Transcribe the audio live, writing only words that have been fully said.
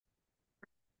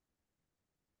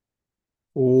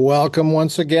Welcome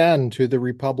once again to the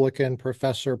Republican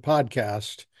Professor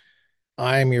Podcast.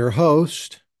 I'm your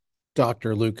host,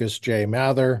 Dr. Lucas J.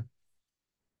 Mather.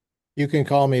 You can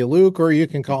call me Luke or you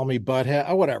can call me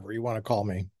Butthead, whatever you want to call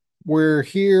me. We're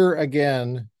here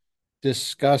again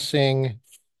discussing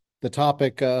the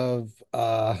topic of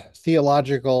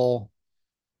theological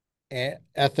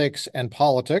ethics and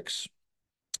politics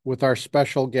with our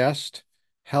special guest,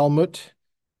 Helmut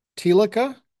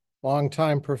Thielicke,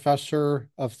 longtime professor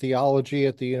of theology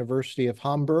at the University of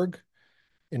Hamburg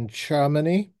in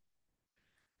Germany.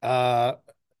 Uh,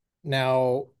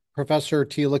 Now, Professor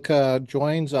Thielicke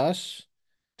joins us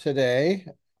today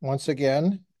once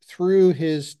again through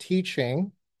his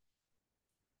teaching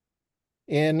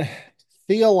in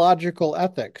theological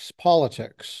ethics,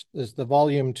 politics. This is the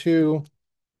volume two.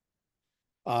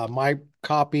 My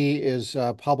copy is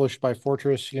published by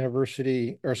Fortress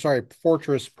University, or sorry,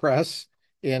 Fortress Press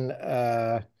in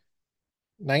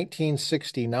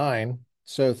 1969.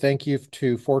 So thank you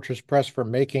to Fortress Press for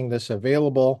making this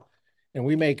available. And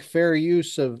we make fair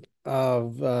use of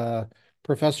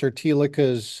Professor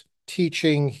Thielicke's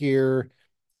teaching here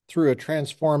through a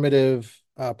transformative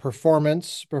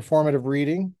performative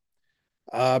reading,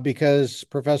 because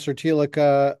Professor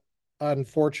Thielicke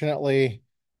unfortunately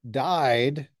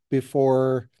died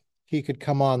before he could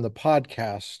come on the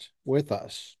podcast with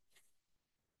us.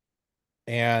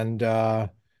 And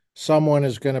someone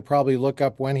is going to probably look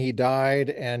up when he died,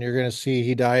 and you're going to see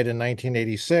he died in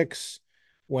 1986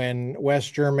 when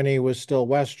West Germany was still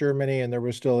West Germany and there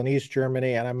was still an East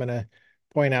Germany. And I'm going to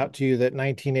point out to you that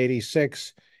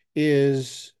 1986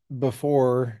 is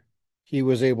before he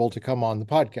was able to come on the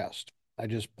podcast. I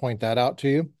just point that out to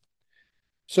you.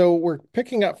 So we're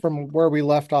picking up from where we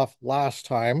left off last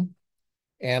time,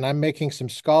 and I'm making some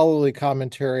scholarly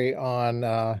commentary on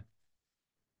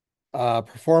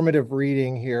performative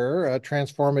reading here, a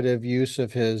transformative use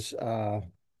of his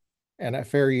and a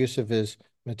fair use of his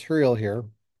material here.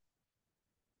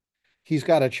 He's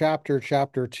got a chapter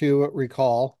two,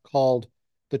 recall, called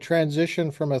The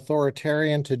Transition from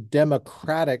Authoritarian to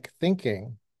Democratic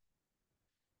Thinking.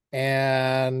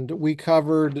 And we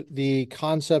covered the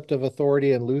concept of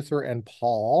authority in Luther and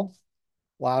Paul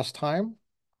last time.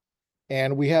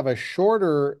 And we have a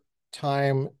shorter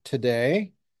time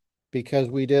today because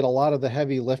we did a lot of the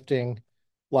heavy lifting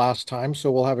last time. So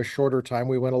we'll have a shorter time.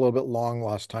 We went a little bit long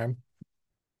last time.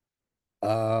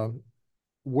 Uh,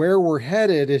 where we're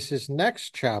headed is his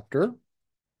next chapter.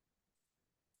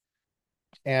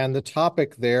 And the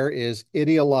topic there is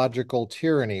ideological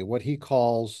tyranny, what he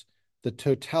calls the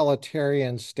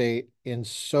totalitarian state in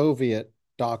Soviet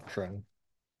doctrine.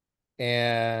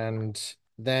 And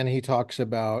then he talks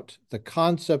about the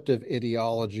concept of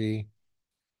ideology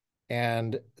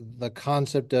and the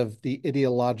concept of the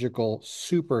ideological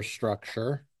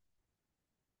superstructure.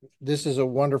 This is a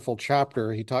wonderful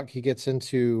chapter. He gets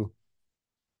into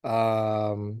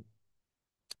um,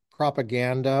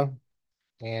 propaganda,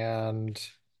 and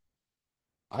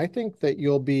I think that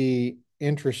you'll be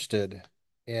interested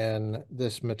in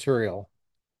this material.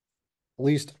 At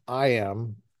least I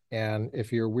am, and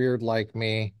if you're weird like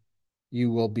me,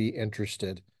 you will be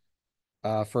interested.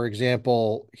 For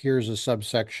example, here's a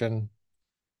subsection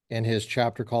in his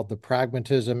chapter called The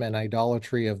Pragmatism and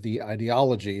Idolatry of the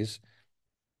Ideologies.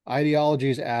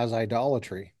 Ideologies as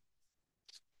idolatry.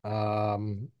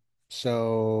 Um,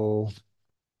 so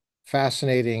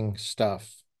fascinating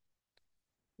stuff.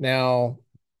 Now,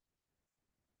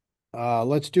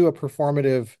 let's do a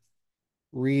performative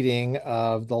reading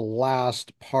of the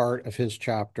last part of his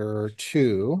chapter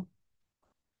two,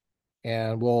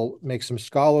 and we'll make some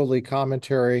scholarly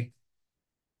commentary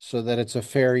so that it's a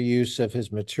fair use of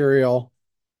his material.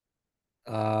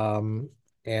 Um,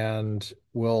 and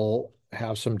we'll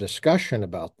have some discussion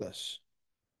about this.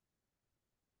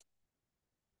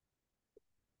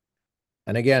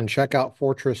 And again, check out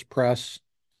Fortress Press,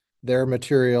 their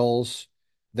materials.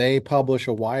 They publish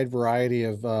a wide variety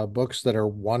of books that are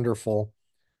wonderful.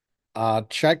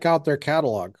 Check out their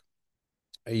catalog.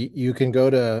 You can go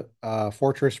to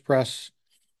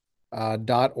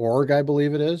fortresspress.org, I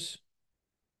believe it is.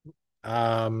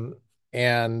 And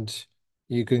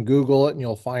you can Google it and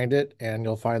you'll find it, and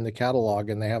you'll find the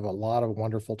catalog, and they have a lot of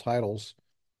wonderful titles.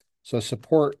 So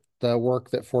support the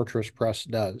work that Fortress Press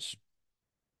does.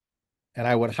 And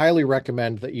I would highly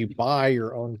recommend that you buy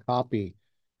your own copy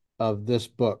of this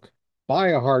book. Buy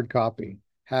a hard copy,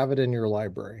 have it in your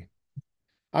library.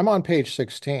 I'm on page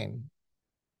 16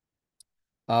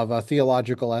 of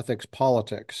Theological Ethics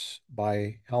Politics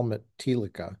by Helmut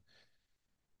Thielicke.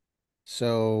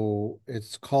 So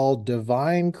it's called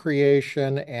Divine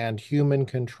Creation and Human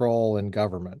Control in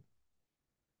Government.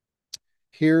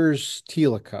 Here's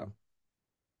Thielicke,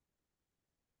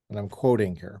 and I'm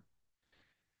quoting here.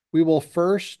 We will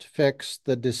first fix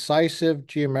the decisive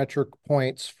geometric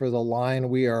points for the line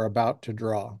we are about to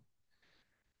draw.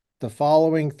 The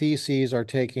following theses are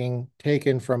taken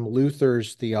from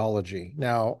Luther's Theology.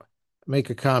 Now, make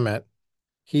a comment.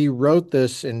 He wrote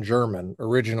this in German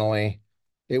originally.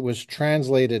 It was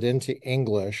translated into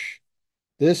English.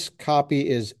 This copy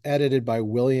is edited by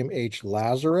William H.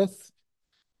 Lazarus,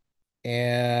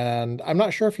 and I'm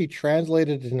not sure if he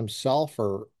translated it himself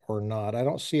or not. I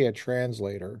don't see a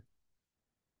translator.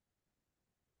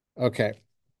 Okay,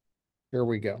 here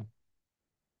we go.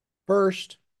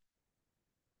 First,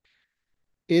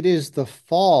 it is the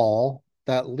fall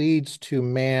that leads to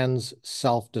man's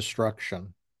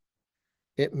self-destruction.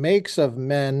 It makes of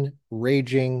men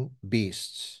raging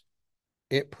beasts.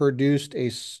 It produces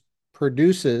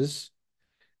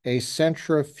a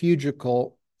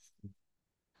centrifugal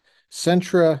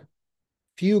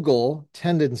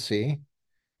tendency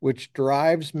which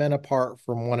drives men apart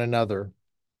from one another.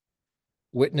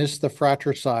 Witness the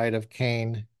fratricide of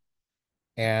Cain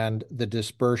and the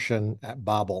dispersion at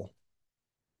Babel.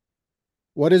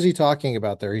 What is he talking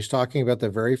about there? He's talking about the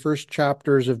very first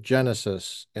chapters of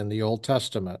Genesis in the Old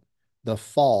Testament, the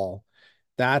fall.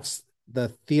 That's the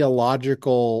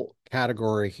theological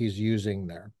category he's using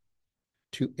there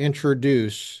to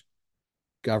introduce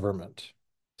government.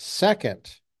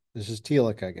 Second, this is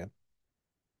Thielicke again.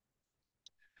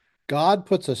 God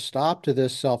puts a stop to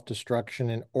this self-destruction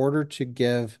in order to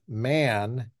give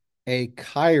man a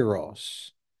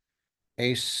kairos,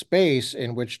 a space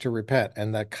in which to repent.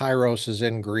 And the kairos is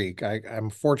in Greek. I'm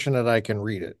fortunate I can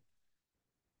read it.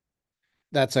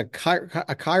 That's a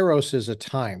kairos is a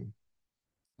time,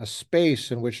 a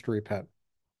space in which to repent.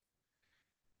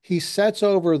 He sets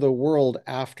over the world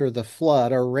after the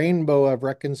flood a rainbow of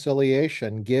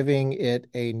reconciliation, giving it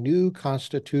a new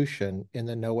constitution in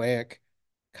the Noahic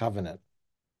covenant.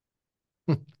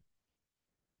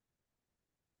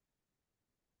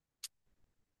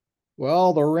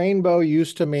 Well, the rainbow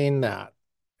used to mean that.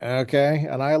 Okay.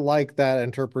 And I like that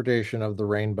interpretation of the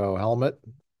rainbow, Helmut.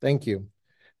 Thank you.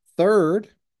 Third,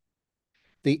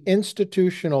 the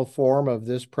institutional form of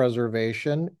this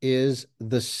preservation is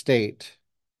the state.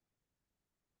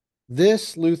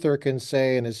 This Luther can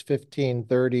say in his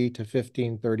 1530 to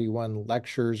 1531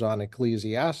 lectures on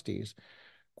Ecclesiastes,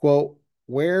 quote,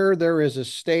 where there is a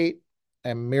state,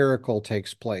 a miracle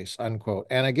takes place, unquote.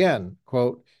 And again,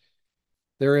 quote,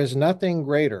 there is nothing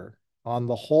greater on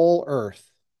the whole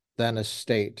earth than a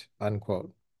state,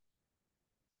 unquote.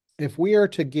 If we are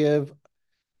to give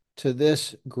to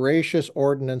this gracious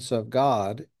ordinance of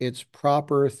God its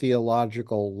proper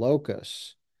theological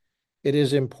locus, it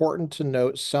is important to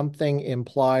note something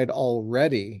implied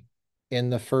already in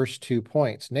the first 2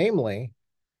 points, namely,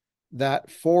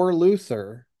 that for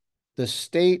Luther, the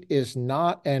state is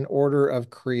not an order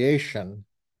of creation,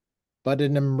 but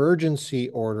an emergency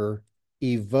order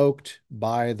evoked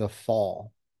by the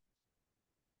fall.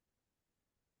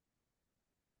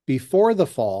 Before the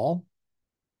fall,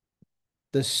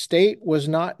 the state was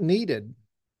not needed.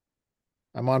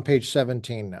 I'm on page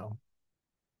 17 now.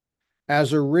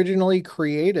 As originally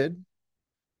created,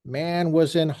 man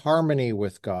was in harmony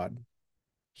with God.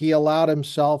 He allowed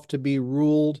himself to be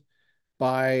ruled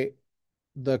by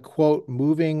the, quote,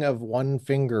 moving of one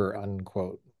finger,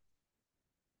 unquote.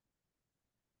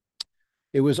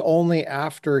 It was only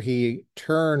after he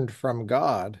turned from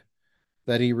God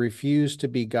that he refused to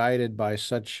be guided by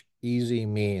such easy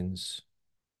means.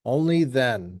 Only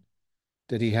then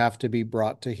did he have to be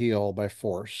brought to heel by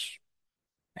force.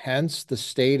 Hence, the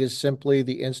state is simply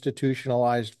the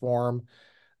institutionalized form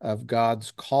of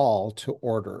God's call to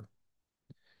order.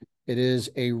 It is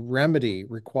a remedy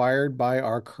required by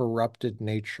our corrupted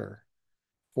nature,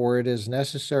 for it is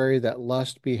necessary that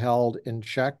lust be held in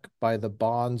check by the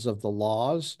bonds of the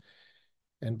laws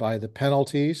and by the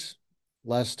penalties,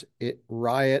 lest it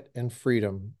riot in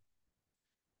freedom.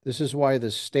 This is why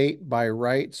the state by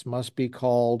rights must be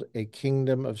called a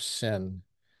kingdom of sin,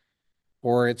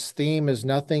 for its theme is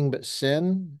nothing but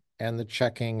sin and the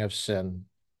checking of sin.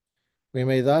 We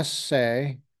may thus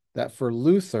say that for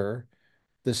Luther,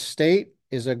 the state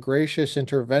is a gracious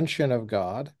intervention of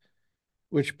God,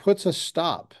 which puts a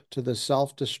stop to the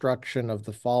self-destruction of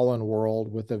the fallen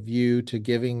world with a view to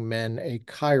giving men a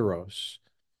kairos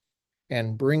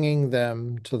and bringing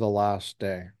them to the last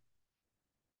day.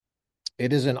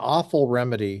 It is an awful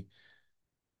remedy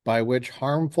by which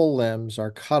harmful limbs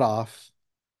are cut off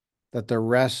that the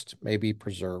rest may be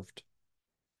preserved.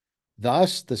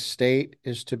 Thus, the state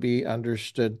is to be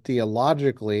understood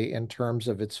theologically in terms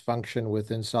of its function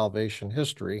within salvation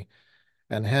history,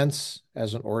 and hence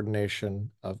as an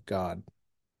ordination of God.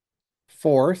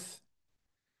 Fourth,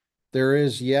 there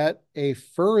is yet a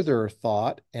further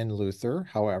thought in Luther,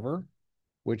 however,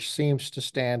 which seems to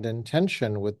stand in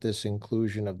tension with this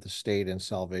inclusion of the state in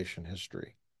salvation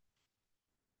history.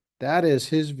 That is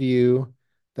his view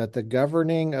that the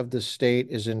governing of the state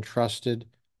is entrusted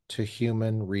to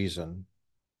human reason.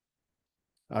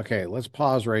 Okay, let's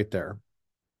pause right there.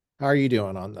 How are you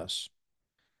doing on this?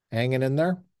 Hanging in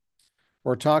there?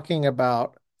 We're talking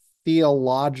about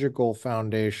theological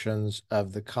foundations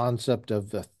of the concept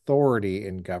of authority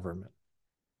in government.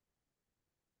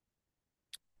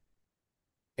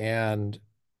 And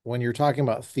when you're talking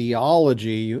about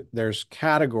theology, there's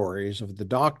categories of the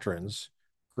doctrines: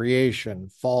 creation,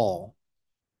 fall,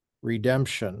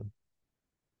 redemption,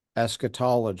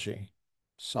 eschatology,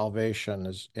 salvation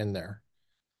is in there.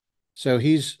 So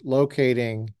he's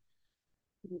locating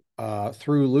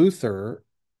through Luther,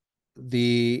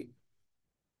 the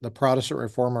Protestant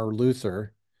reformer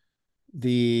Luther,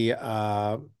 the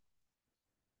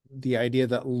idea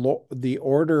that the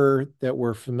order that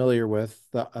we're familiar with,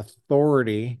 the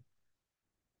authority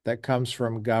that comes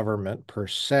from government per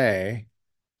se,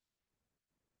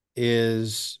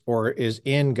 is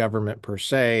in government per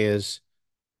se, is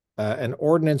an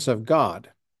ordinance of God,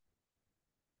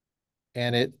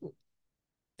 and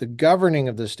the governing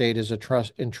of the state is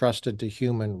entrusted to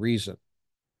human reason.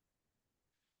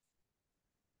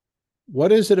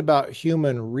 What is it about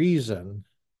human reason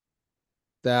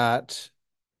that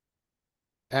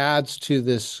adds to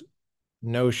this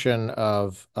notion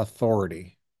of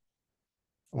authority?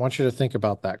 I want you to think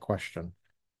about that question.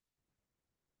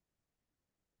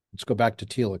 Let's go back to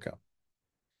Thielicke.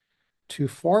 To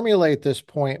formulate this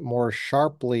point more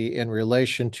sharply in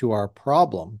relation to our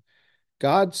problem,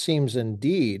 God seems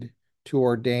indeed to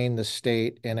ordain the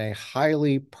state in a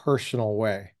highly personal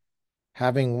way.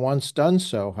 Having once done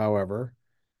so, however,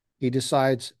 he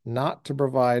decides not to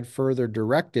provide further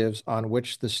directives on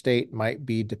which the state might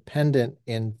be dependent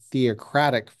in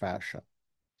theocratic fashion.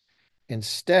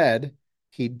 Instead,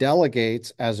 he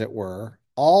delegates, as it were,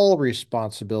 all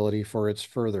responsibility for its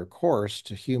further course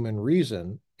to human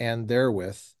reason and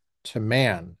therewith to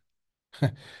man.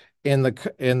 In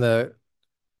the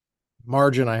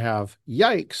margin I have,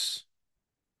 yikes.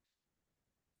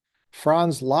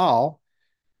 Franz Lau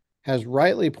has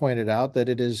rightly pointed out that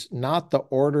it is not the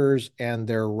orders and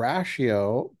their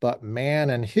ratio, but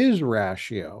man and his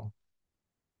ratio,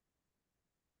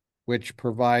 which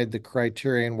provide the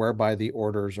criterion whereby the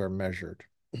orders are measured.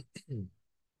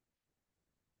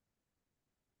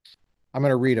 I'm going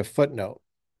to read a footnote,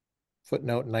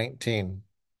 footnote 19.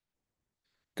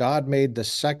 God made the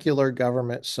secular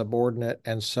government subordinate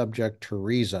and subject to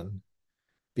reason,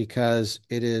 because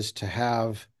it is to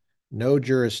have no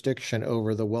jurisdiction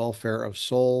over the welfare of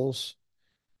souls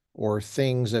or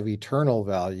things of eternal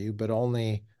value, but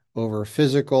only over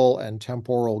physical and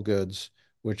temporal goods,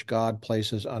 which God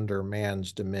places under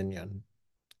man's dominion.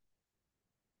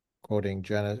 Quoting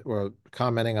or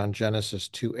commenting on Genesis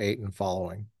 2:8 and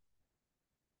following.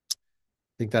 I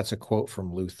think that's a quote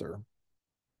from Luther.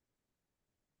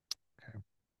 Okay.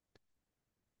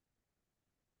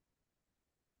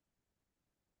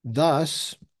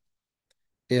 Thus,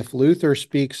 if Luther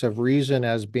speaks of reason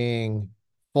as being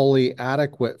fully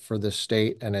adequate for the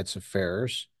state and its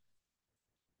affairs,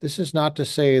 this is not to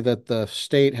say that the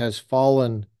state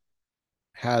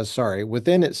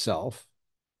within itself.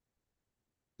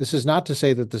 This is not to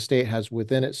say that the state has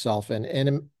within itself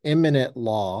an immanent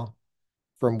law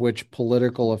from which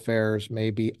political affairs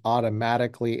may be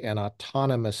automatically and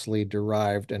autonomously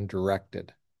derived and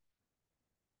directed.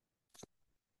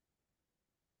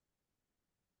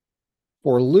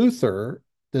 For Luther,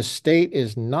 the state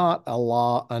is not a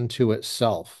law unto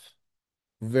itself.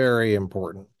 Very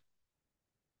important.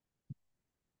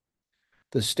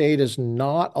 The state is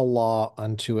not a law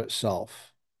unto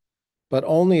itself, but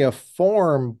only a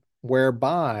form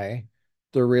whereby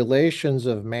the relations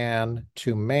of man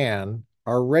to man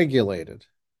are regulated.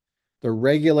 The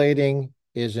regulating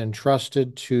is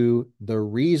entrusted to the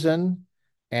reason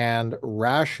and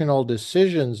rational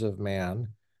decisions of man,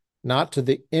 not to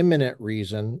the immanent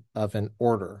reason of an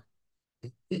order.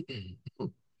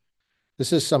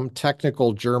 This is some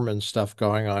technical German stuff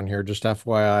going on here, just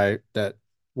FYI, that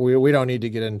we don't need to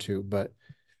get into, but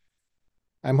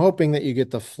I'm hoping that you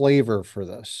get the flavor for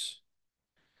this.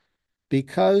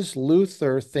 Because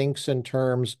Luther thinks in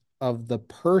terms of the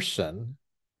person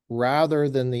rather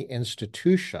than the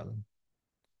institution,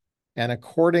 and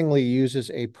accordingly uses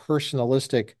a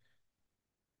personalistically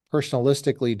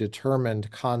determined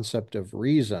concept of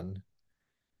reason,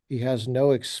 He has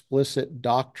no explicit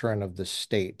doctrine of the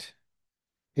state.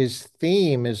 His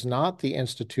theme is not the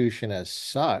institution as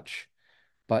such,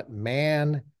 but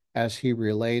man as he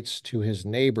relates to his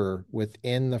neighbor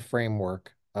within the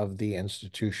framework of the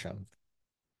institution.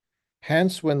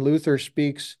 Hence, when Luther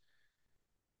speaks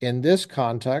in this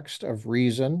context of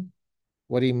reason,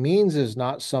 what he means is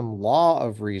not some law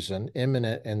of reason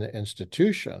immanent in the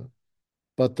institution,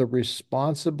 but the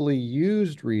responsibly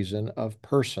used reason of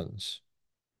persons.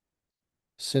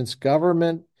 Since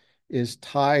government is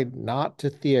tied not to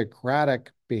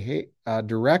theocratic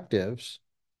directives,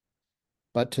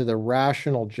 but to the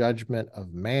rational judgment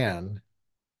of man,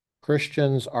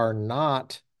 Christians are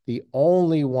not the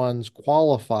only ones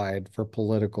qualified for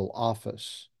political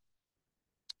office.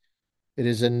 It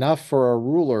is enough for a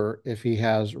ruler if he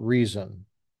has reason.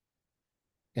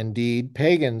 Indeed,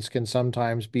 pagans can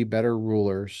sometimes be better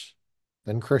rulers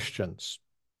than Christians.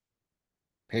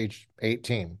 Page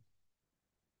 18.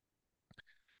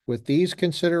 With these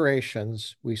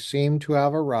considerations, we seem to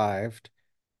have arrived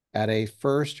at a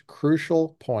first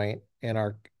crucial point in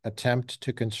our attempt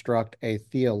to construct a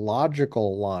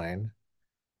theological line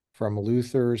from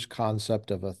Luther's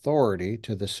concept of authority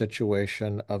to the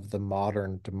situation of the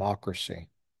modern democracy.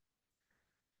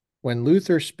 When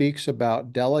Luther speaks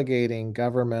about delegating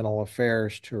governmental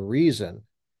affairs to reason,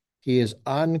 he is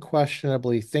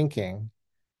unquestionably thinking,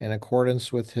 in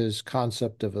accordance with his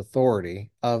concept of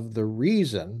authority, of the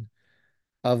reason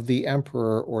of the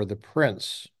emperor or the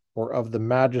prince, or of the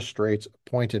magistrates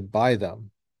appointed by them.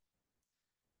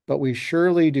 But we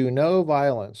surely do no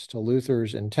violence to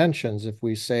Luther's intentions if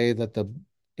we say that the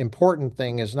important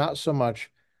thing is not so much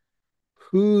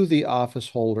who the office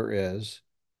holder is,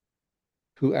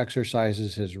 who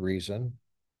exercises his reason,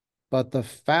 but the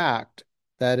fact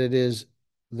that it is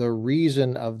the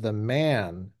reason of the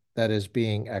man that is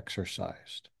being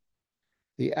exercised.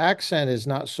 The accent is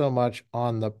not so much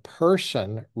on the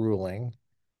person ruling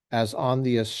as on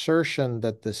the assertion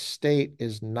that the state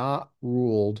is not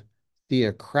ruled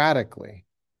theocratically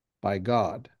by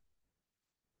God.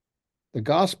 The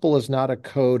gospel is not a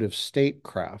code of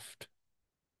statecraft.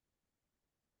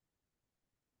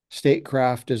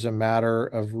 Statecraft is a matter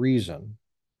of reason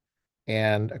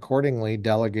and accordingly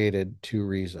delegated to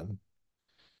reason.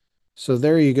 So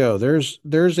there you go.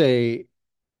 There's a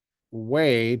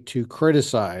way to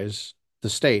criticize the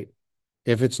state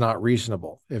if it's not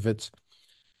reasonable, if it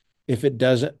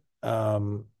doesn't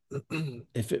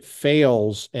if it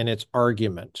fails in its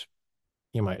argument,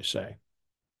 you might say,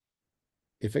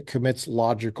 if it commits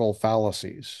logical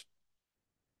fallacies,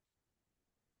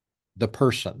 the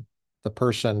person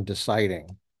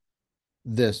deciding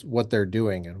this, what they're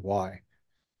doing and why,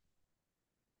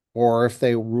 or if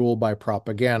they rule by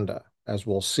propaganda, as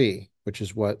we'll see, which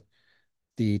is what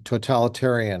the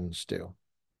totalitarians do.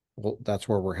 Well, that's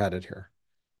where we're headed here.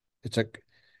 It's a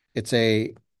it's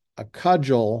a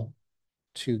cudgel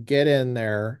to get in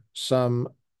there some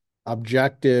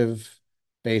objective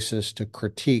basis to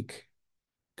critique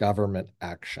government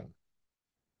action.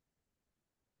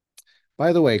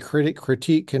 By the way,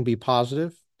 critique can be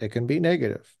positive, it can be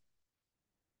negative.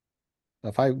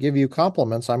 If I give you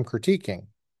compliments, I'm critiquing.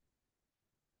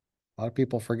 A lot of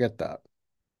people forget that.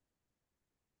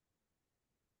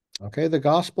 Okay, the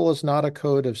gospel is not a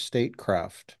code of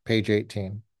statecraft, page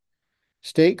 18.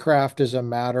 Statecraft is a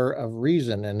matter of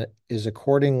reason and is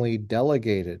accordingly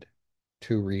delegated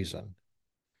to reason.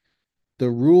 The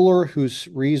ruler whose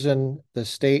reason the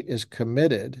state is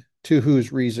committed, to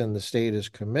whose reason the state is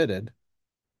committed,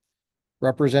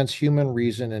 represents human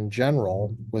reason in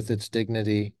general with its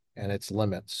dignity and its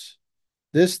limits.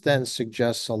 This then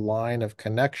suggests a line of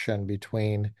connection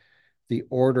between the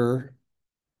older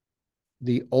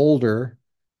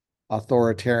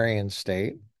authoritarian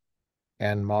state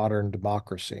and modern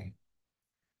democracy.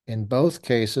 In both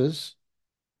cases,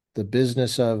 the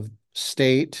business of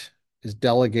state is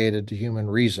delegated to human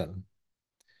reason.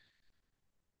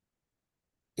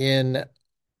 In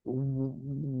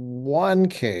one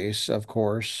case, of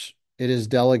course, it is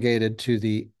delegated to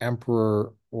the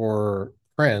emperor or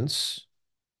prince,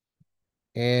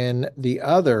 and the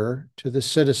other to the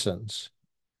citizens.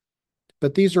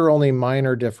 But these are only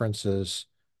minor differences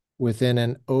within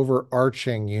an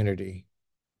overarching unity.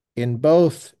 In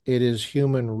both, it is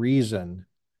human reason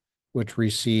which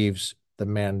receives the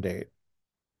mandate.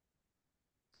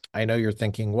 I know you're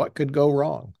thinking, what could go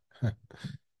wrong?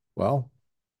 Well,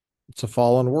 it's a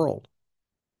fallen world.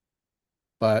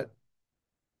 But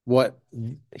what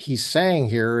he's saying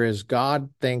here is God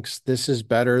thinks this is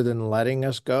better than letting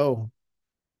us go.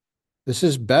 This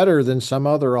is better than some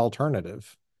other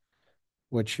alternative,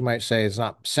 which you might say is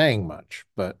not saying much,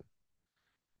 but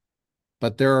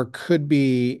but there could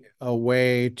be a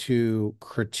way to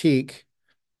critique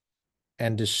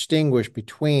and distinguish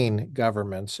between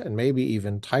governments and maybe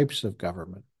even types of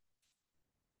government.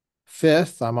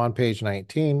 Fifth, I'm on page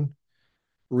 19,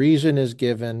 reason is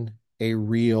given a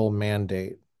real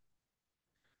mandate.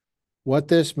 What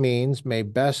this means may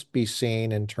best be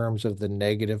seen in terms of the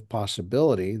negative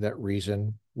possibility that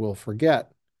reason will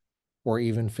forget or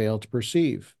even fail to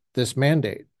perceive this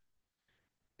mandate.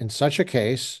 In such a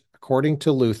case, according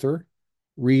to Luther,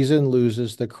 reason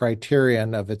loses the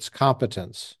criterion of its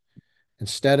competence.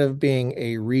 Instead of being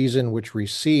a reason which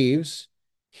receives,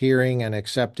 hearing and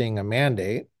accepting a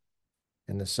mandate,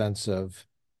 in the sense of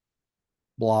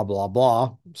blah, blah,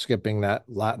 blah, skipping that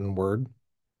Latin word,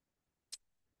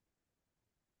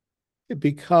 it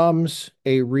becomes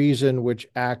a reason which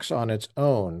acts on its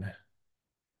own.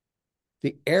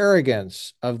 The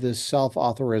arrogance of this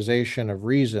self-authorization of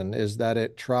reason is that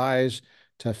it tries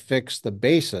to fix the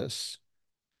basis,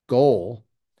 goal,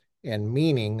 and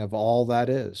meaning of all that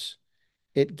is.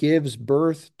 It gives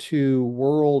birth to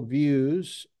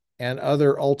worldviews and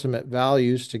other ultimate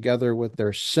values together with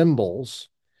their symbols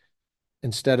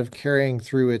instead of carrying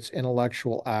through its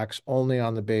intellectual acts only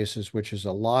on the basis which is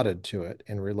allotted to it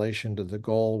in relation to the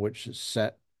goal which is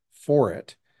set for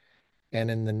it and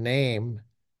in the name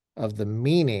of the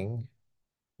meaning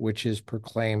which is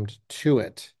proclaimed to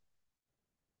it.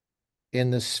 In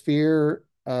the sphere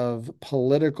of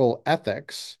political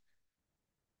ethics,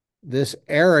 this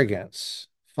arrogance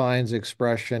finds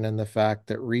expression in the fact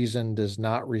that reason does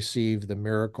not receive the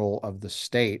miracle of the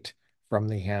state from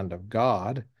the hand of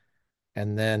God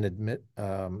and then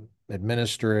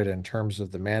administer it in terms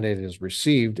of the mandate it has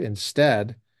received.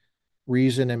 Instead,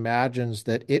 reason imagines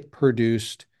that it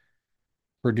produces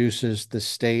the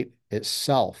state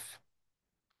itself,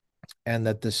 and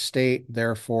that the state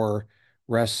therefore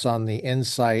rests on the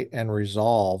insight and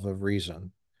resolve of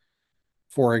reason.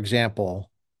 For example,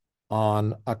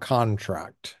 on a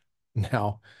contract.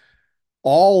 Now,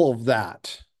 all of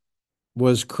that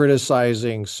was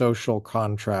criticizing social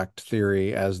contract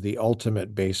theory as the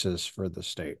ultimate basis for the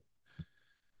state,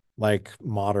 like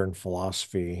modern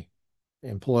philosophy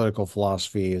and political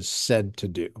philosophy is said to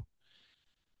do.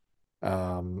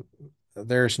 Um,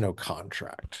 there's no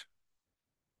contract.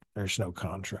 There's no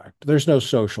contract. There's no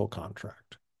social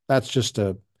contract. That's just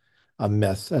a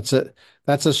myth.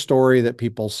 That's a story that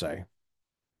people say.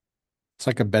 It's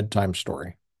like a bedtime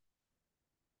story.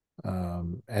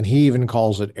 And he even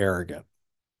calls it arrogant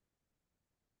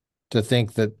to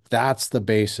think that that's the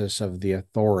basis of the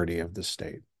authority of the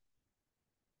state.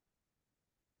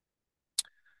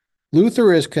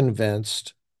 Luther is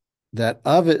convinced that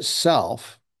of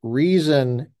itself,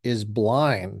 reason is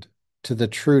blind to the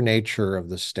true nature of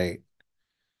the state,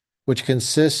 which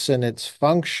consists in its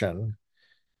function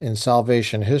in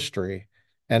salvation history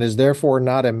and is therefore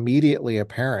not immediately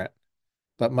apparent,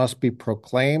 but must be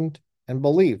proclaimed and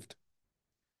believed.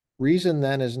 Reason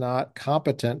then is not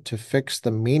competent to fix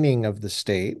the meaning of the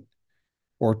state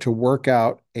or to work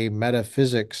out a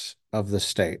metaphysics of the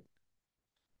state.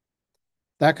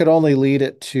 That could only lead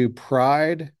it to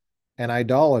pride and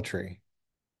idolatry.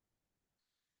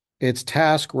 Its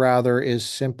task, rather, is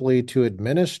simply to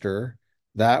administer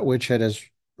that which it has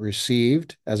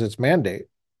received as its mandate,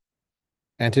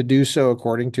 and to do so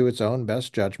according to its own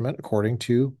best judgment, according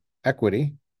to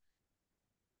equity,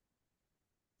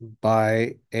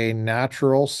 by a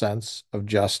natural sense of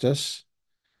justice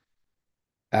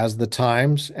as the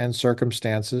times and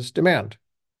circumstances demand.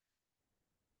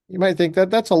 You might think that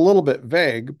that's a little bit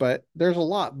vague, but there's a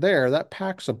lot there. That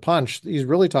packs a punch. He's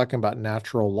really talking about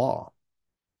natural law.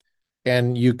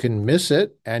 And you can miss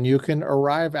it and you can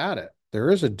arrive at it. There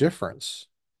is a difference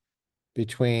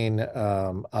between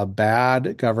a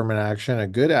bad government action, a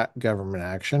good government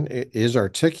action. It is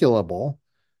articulable.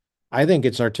 I think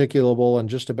it's articulable in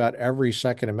just about every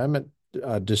Second Amendment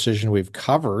decision we've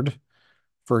covered,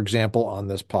 for example, on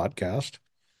this podcast,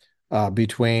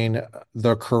 between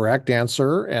the correct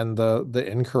answer and the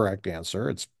incorrect answer.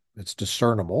 It's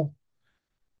discernible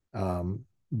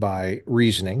by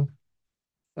reasoning.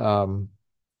 And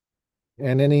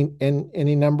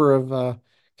any number of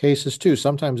cases too.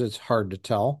 Sometimes it's hard to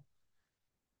tell,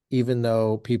 even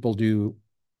though people do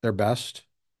their best.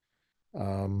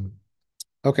 Um,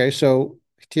 okay, so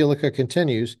Thielicke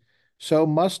continues. So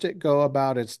must it go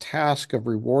about its task of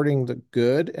rewarding the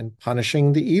good and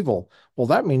punishing the evil? Well,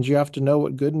 that means you have to know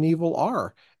what good and evil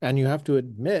are, and you have to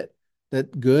admit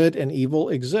that good and evil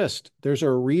exist. There's a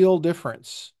real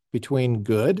difference between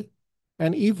good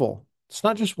and evil. It's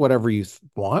not just whatever you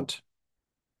want.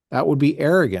 That would be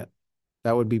arrogant.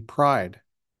 That would be pride.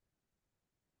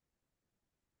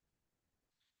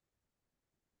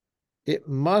 it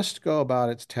must go about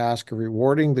its task of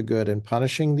rewarding the good and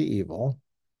punishing the evil.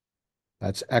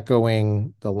 That's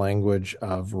echoing the language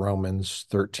of Romans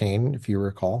 13, if you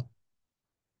recall.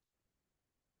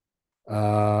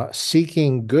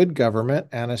 Seeking good government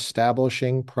and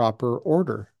establishing proper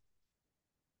order.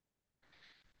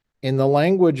 In the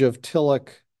language of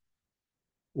Thielicke,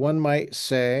 one might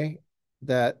say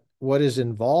that what is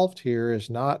involved here is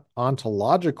not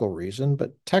ontological reason,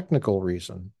 but technical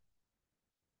reason.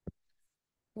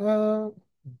 I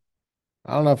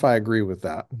don't know if I agree with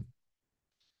that.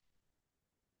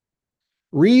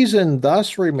 Reason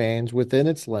thus remains within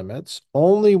its limits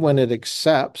only when it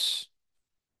accepts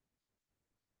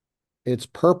its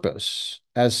purpose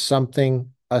as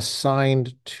something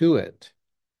assigned to it,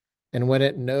 and when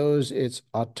it knows its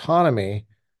autonomy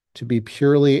to be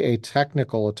purely a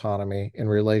technical autonomy in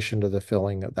relation to the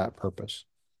filling of that purpose.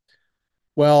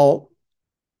 Well,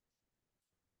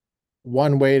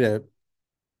 one way to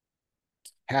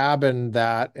cabin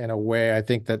that in a way I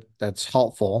think that's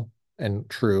helpful and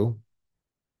true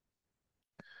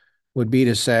would be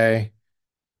to say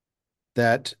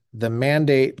that the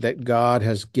mandate that God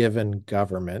has given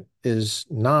government is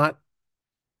not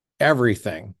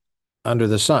everything under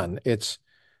the sun. It's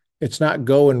not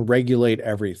go and regulate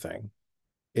everything.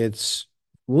 It's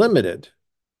limited.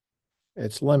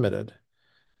 It's limited.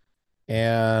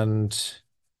 And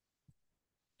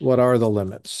what are the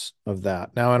limits of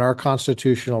that? Now, in our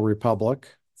constitutional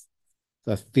republic,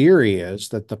 the theory is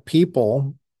that the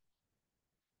people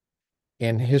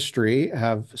in history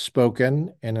have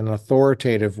spoken in an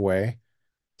authoritative way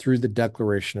through the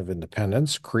Declaration of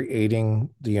Independence,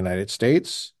 creating the United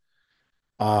States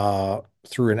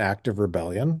through an act of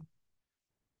rebellion.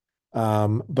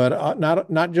 But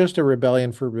not just a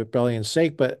rebellion for rebellion's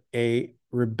sake, but a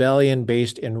rebellion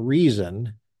based in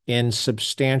reason, in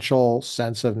substantial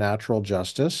sense of natural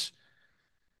justice,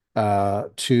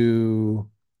 to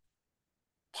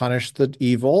punish the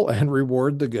evil and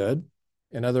reward the good.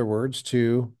 In other words,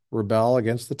 to rebel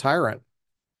against the tyrant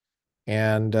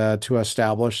and to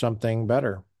establish something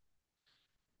better.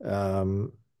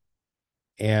 Um,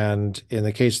 and in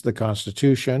the case of the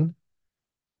Constitution,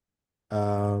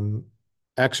 um,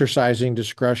 exercising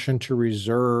discretion to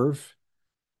reserve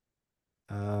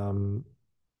um,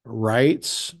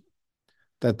 rights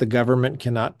that the government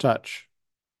cannot touch.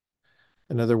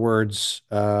 In other words,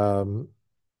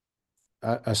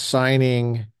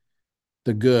 assigning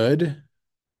the good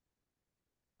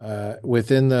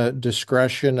within the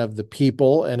discretion of the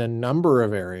people in a number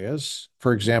of areas.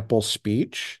 For example,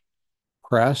 speech,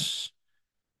 press,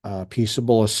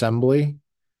 peaceable assembly,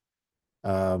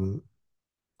 um,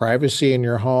 privacy in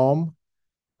your home,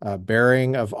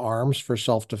 bearing of arms for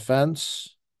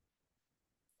self-defense,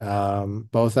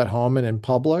 both at home and in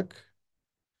public,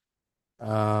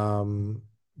 um,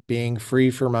 being free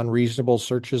from unreasonable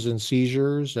searches and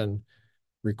seizures, and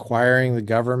requiring the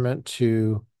government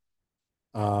to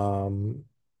um,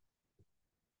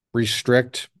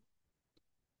 restrict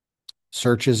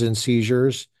searches and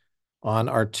seizures on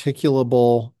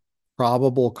articulable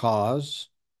probable cause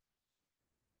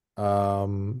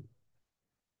um,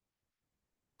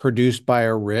 produced by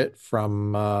a writ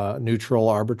from a neutral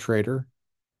arbitrator,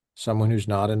 someone who's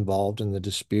not involved in the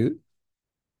dispute.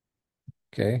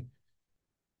 Okay.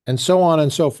 And so on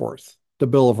and so forth. The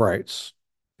Bill of Rights.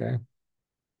 Okay.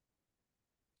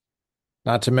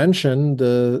 Not to mention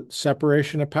the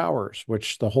separation of powers,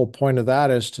 which the whole point of that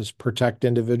is to protect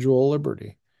individual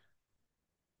liberty.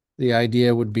 The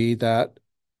idea would be that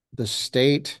the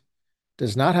state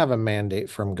does not have a mandate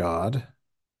from God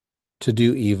to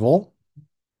do evil,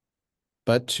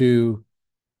 but to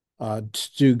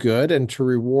do good and to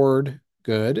reward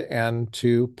good and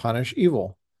to punish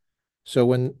evil. So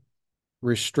when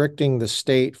restricting the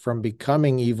state from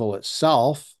becoming evil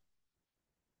itself,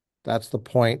 that's the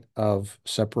point of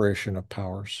separation of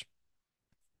powers.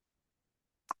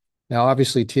 Now,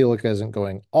 obviously, Thielicke isn't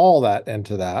going all that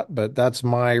into that, but that's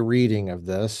my reading of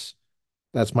this.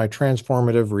 That's my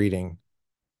transformative reading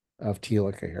of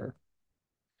Thielicke here.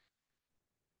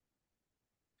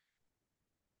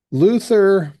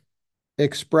 Luther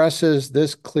expresses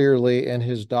this clearly in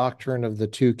his doctrine of the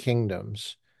two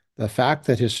kingdoms. The fact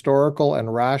that historical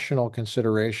and rational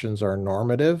considerations are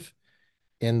normative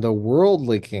in the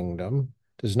worldly kingdom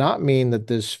does not mean that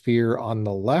this sphere on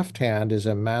the left hand is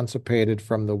emancipated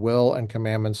from the will and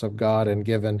commandments of God and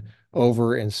given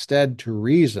over instead to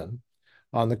reason.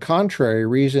 On the contrary,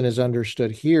 reason is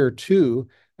understood here too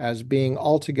as being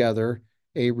altogether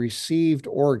a received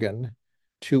organ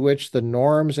to which the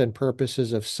norms and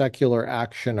purposes of secular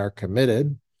action are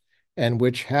committed, and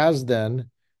which has then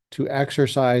to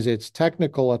exercise its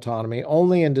technical autonomy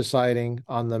only in deciding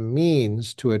on the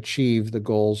means to achieve the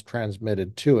goals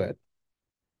transmitted to it.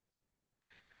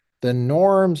 The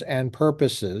norms and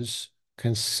purposes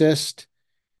consist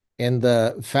in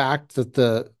the fact that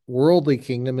the worldly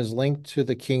kingdom is linked to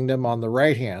the kingdom on the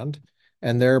right hand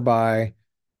and thereby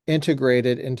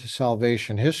integrated into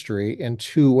salvation history in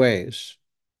two ways.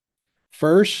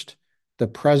 First, the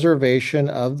preservation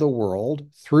of the world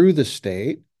through the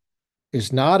state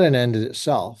is not an end in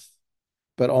itself,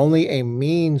 but only a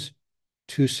means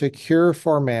to secure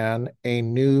for man a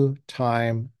new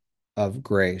time of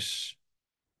grace.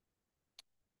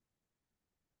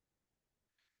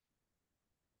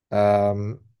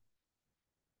 Um,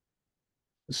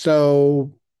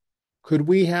 so could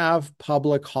we have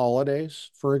public holidays,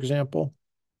 for example,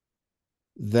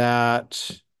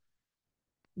 that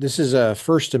this is a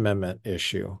First Amendment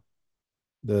issue,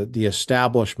 the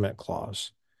Establishment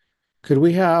Clause. Could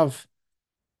we have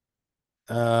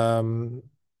um,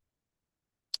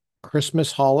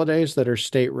 Christmas holidays that are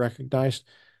state recognized,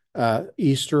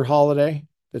 Easter holiday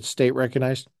that's state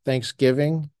recognized,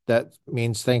 Thanksgiving, that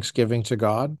means Thanksgiving to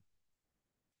God,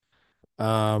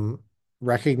 um,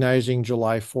 recognizing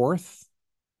July 4th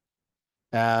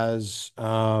as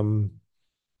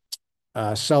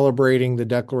celebrating the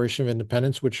Declaration of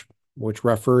Independence, which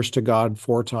refers to God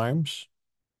four times.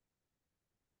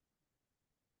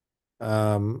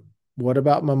 What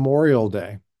about Memorial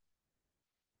Day?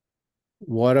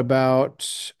 What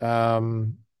about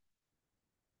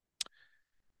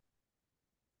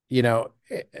you know,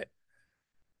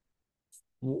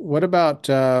 what about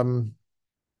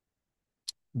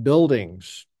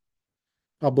buildings,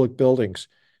 public buildings?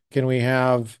 Can we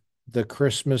have the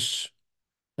Christmas,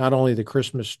 not only the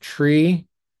Christmas tree,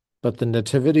 but the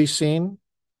nativity scene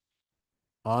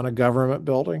on a government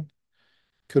building?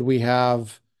 Could we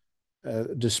have a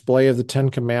display of the Ten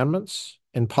Commandments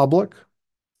in public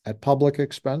at public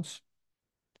expense?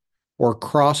 Or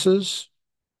crosses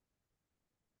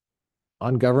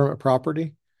on government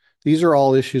property? These are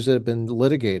all issues that have been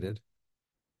litigated.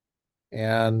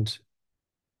 And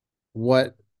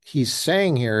what he's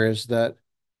saying here is that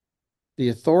the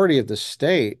authority of the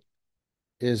state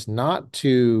is not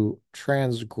to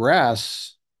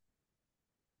transgress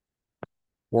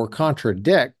or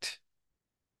contradict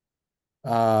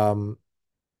um,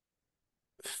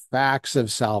 facts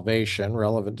of salvation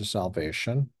relevant to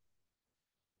salvation.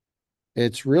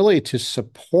 It's really to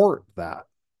support that,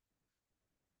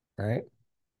 right?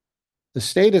 The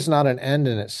state is not an end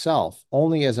in itself,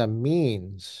 only as a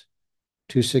means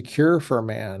to secure for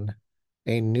man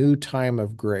a new time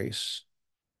of grace.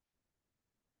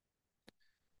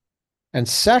 And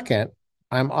second,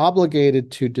 I'm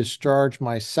obligated to discharge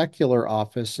my secular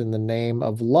office in the name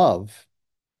of love,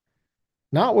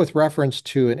 not with reference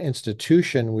to an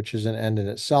institution, which is an end in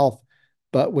itself,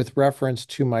 but with reference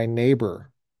to my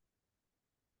neighbor.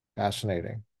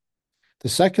 Fascinating. The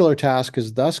secular task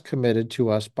is thus committed to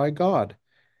us by God,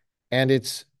 and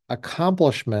its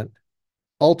accomplishment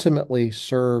ultimately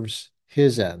serves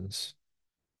his ends.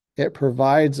 It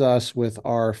provides us with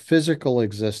our physical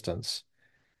existence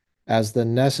as the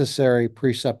necessary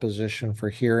presupposition for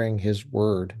hearing his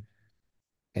word,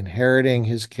 inheriting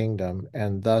his kingdom,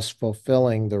 and thus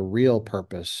fulfilling the real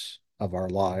purpose of our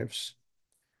lives.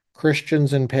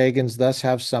 Christians and pagans thus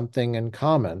have something in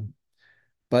common,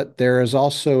 but there is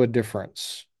also a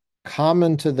difference.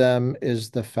 Common to them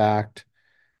is the fact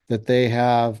that they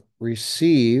have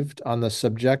received on the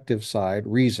subjective side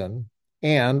reason,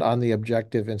 and on the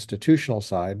objective institutional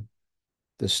side,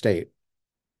 the state.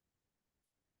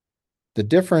 The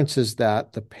difference is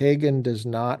that the pagan does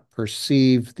not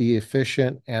perceive the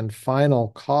efficient and final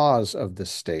cause of the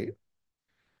state,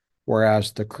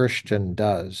 whereas the Christian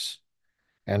does,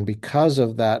 and because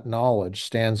of that knowledge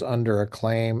stands under a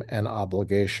claim and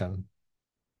obligation.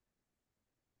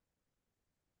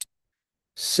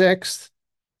 Sixth,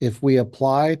 if we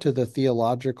apply to the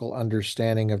theological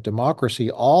understanding of democracy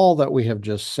all that we have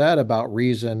just said about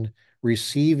reason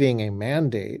receiving a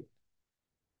mandate,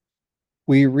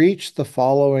 we reach the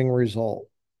following result.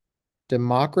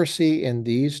 Democracy in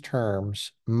these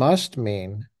terms must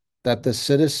mean that the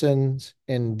citizens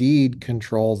indeed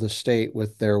control the state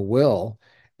with their will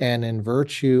and in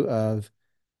virtue of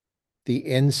the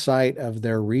insight of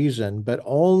their reason, but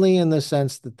only in the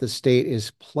sense that the state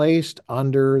is placed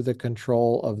under the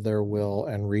control of their will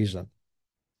and reason.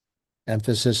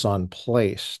 Emphasis on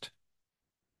placed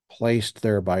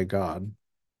there by God.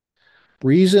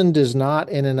 Reason does not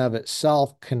in and of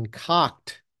itself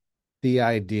concoct the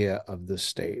idea of the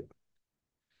state.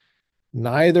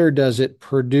 Neither does it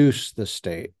produce the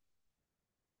state.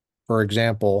 for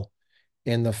example,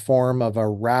 in the form of a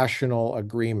rational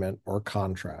agreement or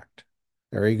contract.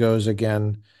 There he goes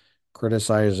again,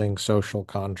 criticizing social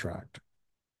contract.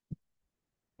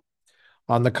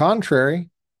 On the contrary,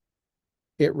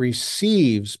 it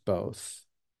receives both.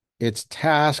 Its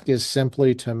task is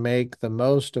simply to make the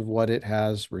most of what it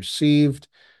has received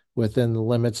within the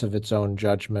limits of its own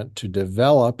judgment, to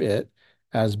develop it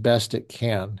as best it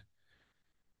can.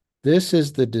 This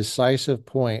is the decisive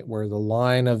point where the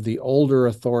line of the older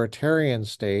authoritarian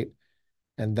state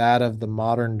and that of the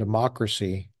modern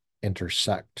democracy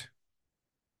intersect.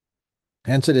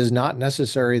 Hence, it is not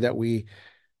necessary that we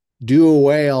do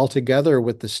away altogether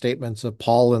with the statements of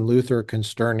Paul and Luther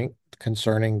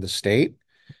concerning the state,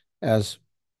 as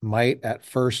might at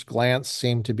first glance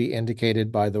seem to be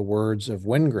indicated by the words of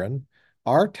Wingren.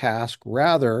 Our task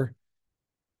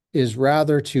is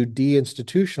rather to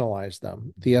deinstitutionalize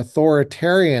them. The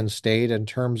authoritarian state, in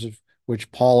terms of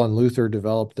which Paul and Luther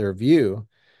developed their view,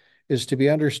 is to be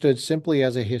understood simply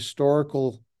as a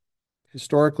historically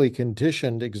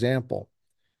conditioned example.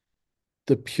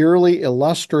 The purely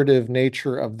illustrative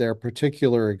nature of their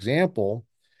particular example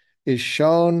is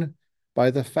shown by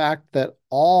the fact that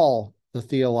all the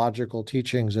theological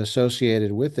teachings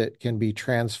associated with it can be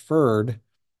transferred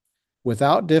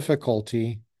without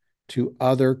difficulty to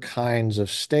other kinds of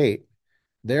state.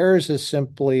 Theirs is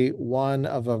simply one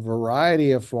of a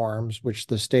variety of forms which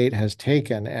the state has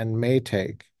taken and may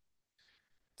take.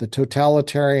 The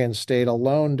totalitarian state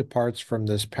alone departs from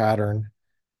this pattern,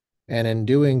 and in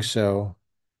doing so,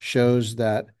 shows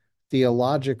that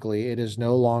theologically it is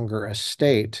no longer a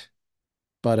state,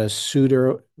 but a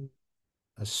pseudo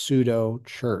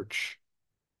church.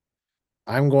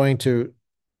 I'm going to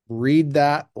read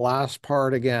that last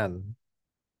part again.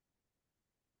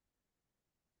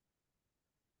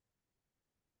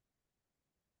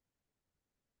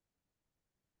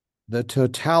 The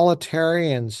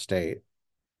totalitarian state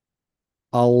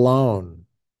alone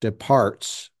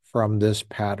departs from this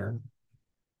pattern,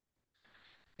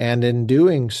 and in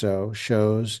doing so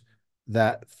shows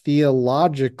that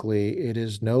theologically it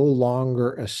is no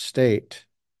longer a state,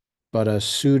 but a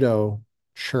pseudo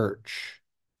church.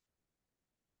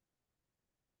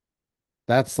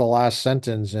 That's the last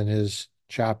sentence in his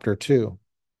chapter 2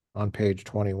 on page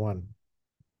 21.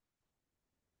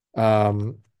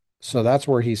 So that's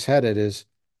where he's headed. Is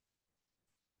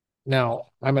now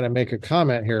I'm going to make a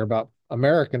comment here about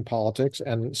American politics,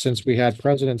 and since we had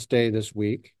President's Day this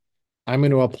week, I'm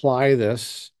going to apply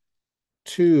this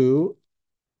to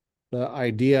the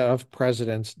idea of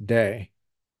President's Day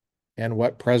and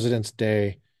what President's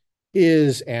Day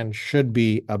is and should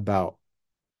be about.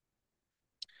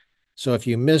 So if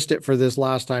you missed it for this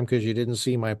last time because you didn't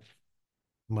see my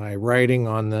writing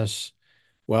on this,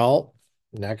 well,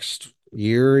 next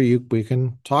year we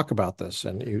can talk about this,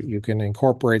 and you can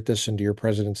incorporate this into your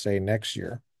President's Day next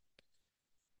year.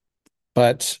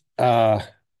 But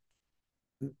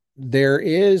there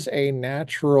is a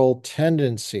natural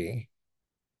tendency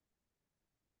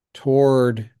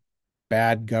toward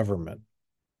bad government.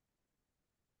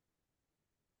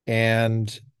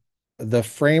 And the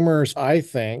framers, I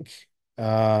think,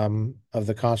 of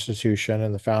the Constitution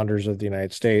and the founders of the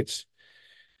United States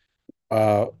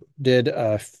uh, did,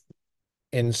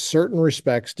 in certain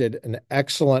respects, did an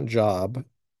excellent job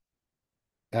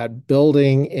at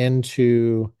building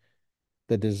into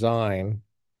the design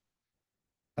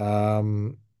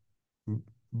um,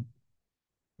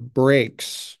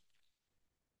 brakes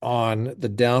on the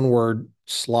downward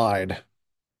slide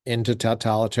into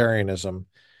totalitarianism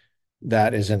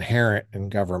that is inherent in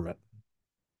government.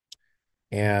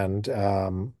 And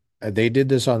they did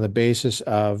this on the basis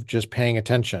of just paying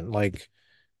attention, like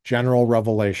general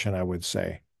revelation, I would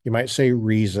say. You might say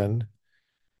reason,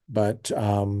 but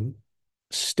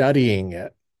studying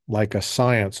it like a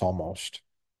science almost.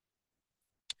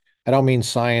 I don't mean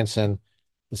science in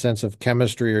the sense of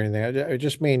chemistry or anything. I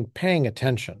just mean paying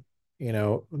attention,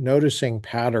 noticing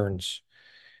patterns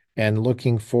and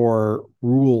looking for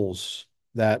rules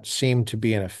that seem to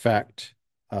be an effect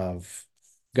of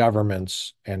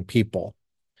governments and people.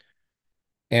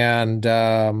 And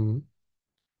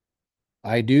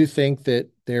I do think that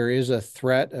there is a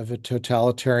threat of a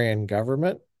totalitarian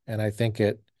government, and I think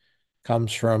it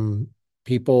comes from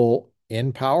people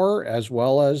in power as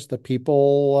well as the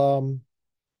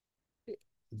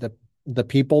the the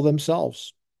people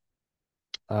themselves.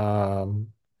 Um,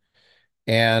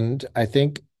 and I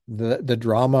think the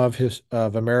drama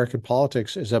of American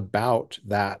politics is about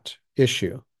that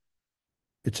issue.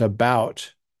 It's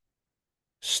about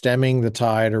stemming the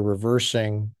tide or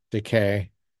reversing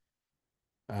decay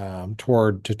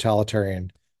toward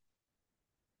totalitarian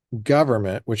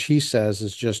government, which he says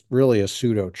is just really a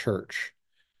pseudo church.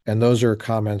 And those are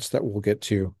comments that we'll get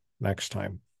to next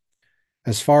time.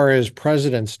 As far as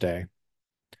President's Day,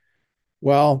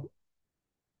 well,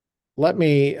 let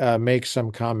me make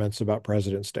some comments about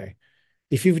President's Day.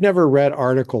 If you've never read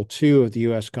Article 2 of the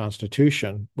U.S.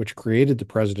 Constitution, which created the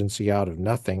presidency out of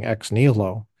nothing, ex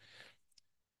nihilo,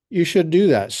 you should do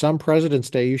that. Some President's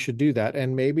Day, you should do that,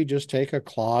 and maybe just take a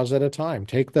clause at a time.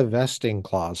 Take the vesting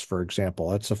clause, for example.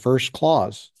 That's the first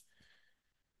clause.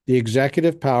 The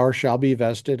executive power shall be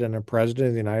vested in a president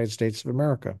of the United States of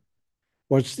America.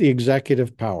 What's the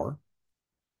executive power?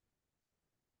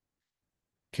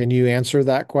 Can you answer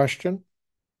that question?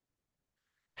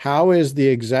 How is the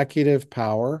executive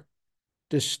power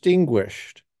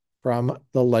distinguished from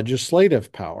the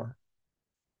legislative power?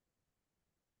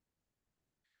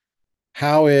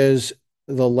 How is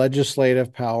the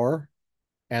legislative power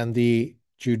and the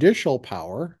judicial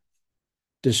power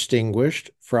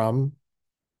distinguished from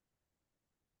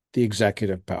the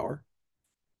executive power?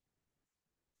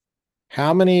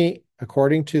 How many,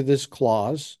 according to this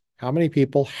clause, how many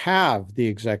people have the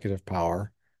executive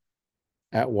power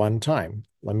at one time?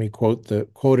 Let me quote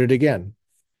it again.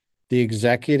 The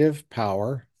executive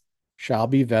power shall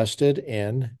be vested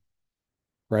in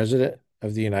President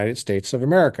of the United States of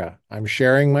America. I'm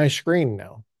sharing my screen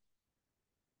now.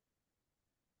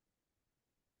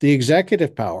 The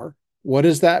executive power, what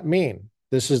does that mean?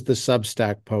 This is the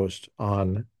Substack post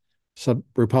on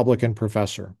Republican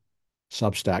Professor,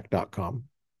 substack.com.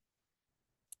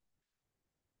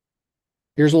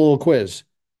 Here's a little quiz.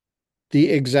 The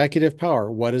executive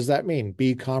power, what does that mean?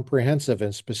 Be comprehensive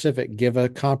and specific. Give a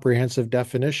comprehensive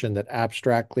definition that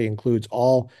abstractly includes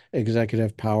all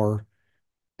executive power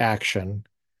action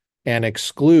and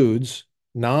excludes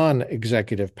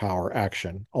non-executive power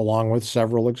action, along with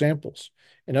several examples.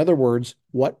 In other words,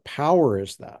 what power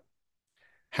is that?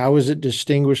 How is it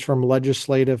distinguished from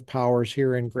legislative powers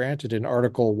herein granted in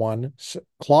Article 1,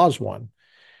 Clause 1,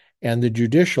 and the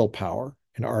judicial power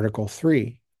in Article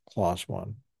 3, Clause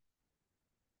 1?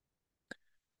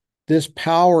 This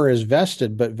power is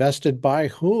vested, but vested by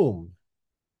whom?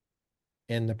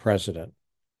 In the president.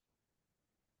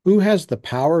 Who has the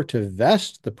power to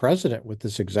vest the president with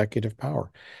this executive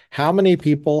power? How many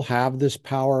people have this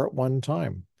power at one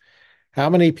time? How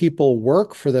many people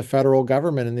work for the federal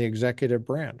government in the executive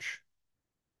branch?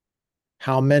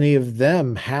 How many of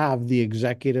them have the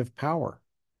executive power,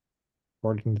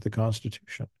 according to the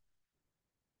Constitution?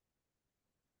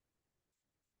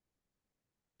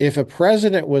 If a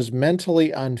president was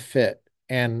mentally unfit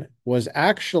and was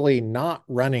actually not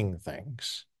running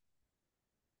things,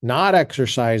 not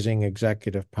exercising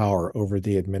executive power over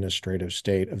the administrative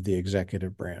state of the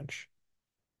executive branch,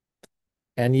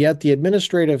 and yet the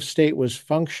administrative state was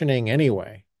functioning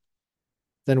anyway,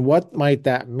 then what might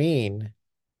that mean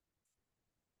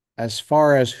as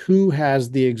far as who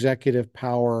has the executive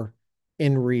power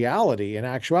in reality, in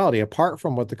actuality, apart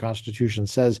from what the Constitution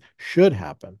says should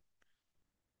happen?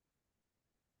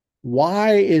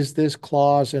 Why is this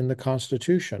clause in the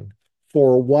Constitution?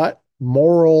 For what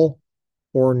moral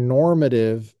or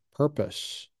normative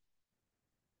purpose?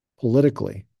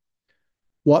 Politically.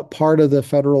 What part of the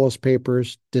Federalist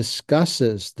Papers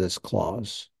discusses this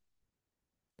clause?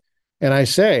 And I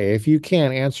say, if you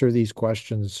can't answer these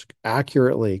questions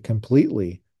accurately,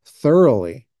 completely,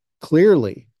 thoroughly,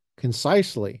 clearly,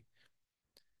 concisely,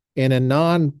 in a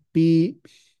non-BS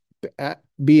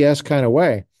kind of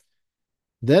way,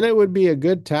 then it would be a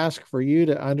good task for you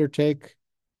to undertake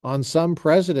on some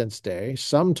President's Day,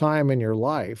 sometime in your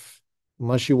life,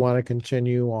 unless you want to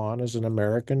continue on as an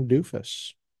American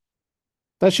doofus.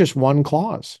 That's just one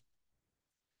clause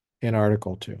in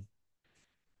Article 2.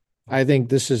 I think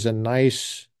this is a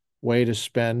nice way to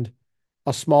spend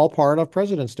a small part of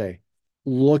President's Day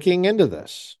looking into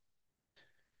this.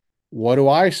 What do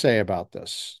I say about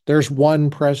this? There's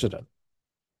one president.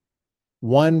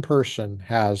 One person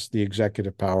has the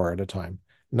executive power at a time,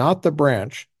 not the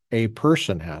branch. A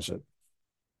person has it.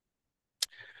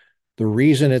 The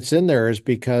reason it's in there is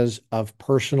because of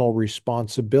personal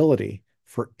responsibility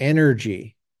for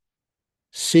energy,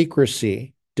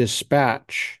 secrecy,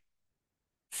 dispatch,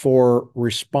 for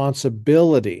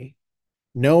responsibility,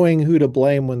 knowing who to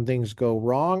blame when things go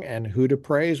wrong and who to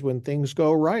praise when things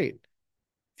go right.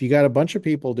 If you got a bunch of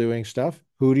people doing stuff,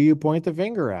 who do you point the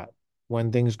finger at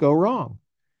when things go wrong?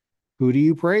 Who do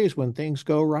you praise when things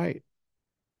go right?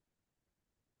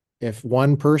 If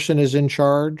one person is in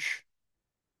charge,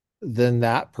 then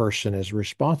that person is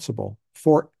responsible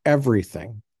for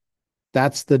everything.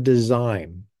 That's the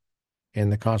design. in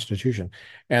the Constitution.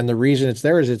 And the reason it's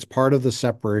there is it's part of the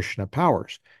separation of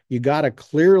powers. You got to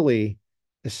clearly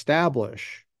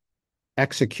establish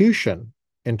execution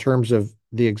in terms of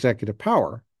the executive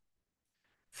power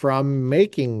from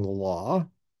making law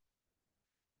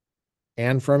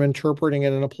and from interpreting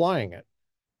it and applying it.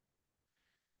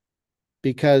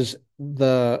 Because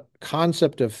the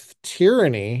concept of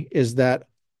tyranny is that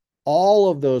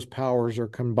all of those powers are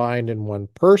combined in one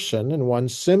person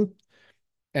and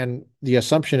and the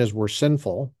assumption is we're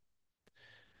sinful.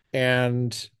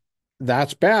 And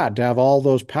that's bad to have all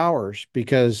those powers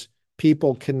because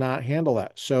people cannot handle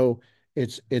that. So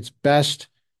it's best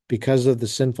because of the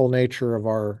sinful nature of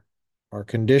our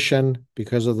condition,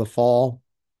 because of the fall.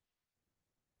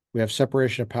 We have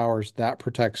separation of powers that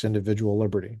protects individual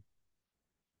liberty.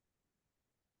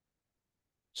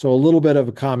 So a little bit of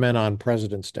a comment on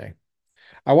President's Day.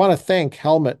 I want to thank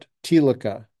Helmut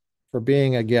Thielicke for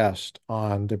being a guest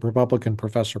on the Republican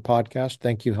Professor podcast.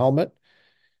 Thank you, Helmut.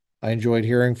 I enjoyed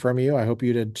hearing from you. I hope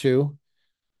you did too.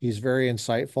 He's very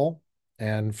insightful.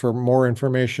 And for more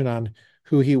information on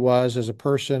who he was as a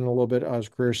person, a little bit of his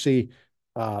career, see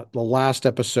the last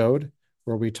episode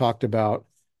where we talked about,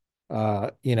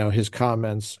 his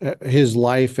comments, his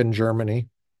life in Germany,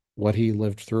 what he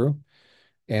lived through,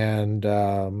 and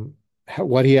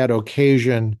what he had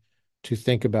occasion to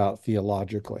think about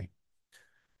theologically.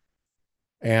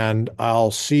 And I'll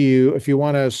see you if you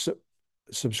want to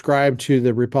subscribe to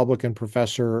the Republican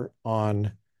Professor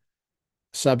on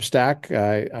Substack.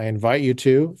 I invite you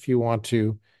to if you want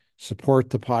to support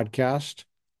the podcast.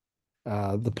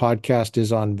 The podcast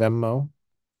is on Venmo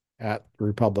at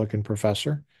Republican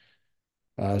Professor.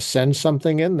 Send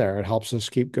something in there. It helps us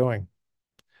keep going.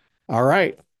 All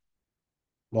right.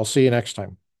 We'll see you next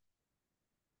time.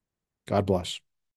 God bless.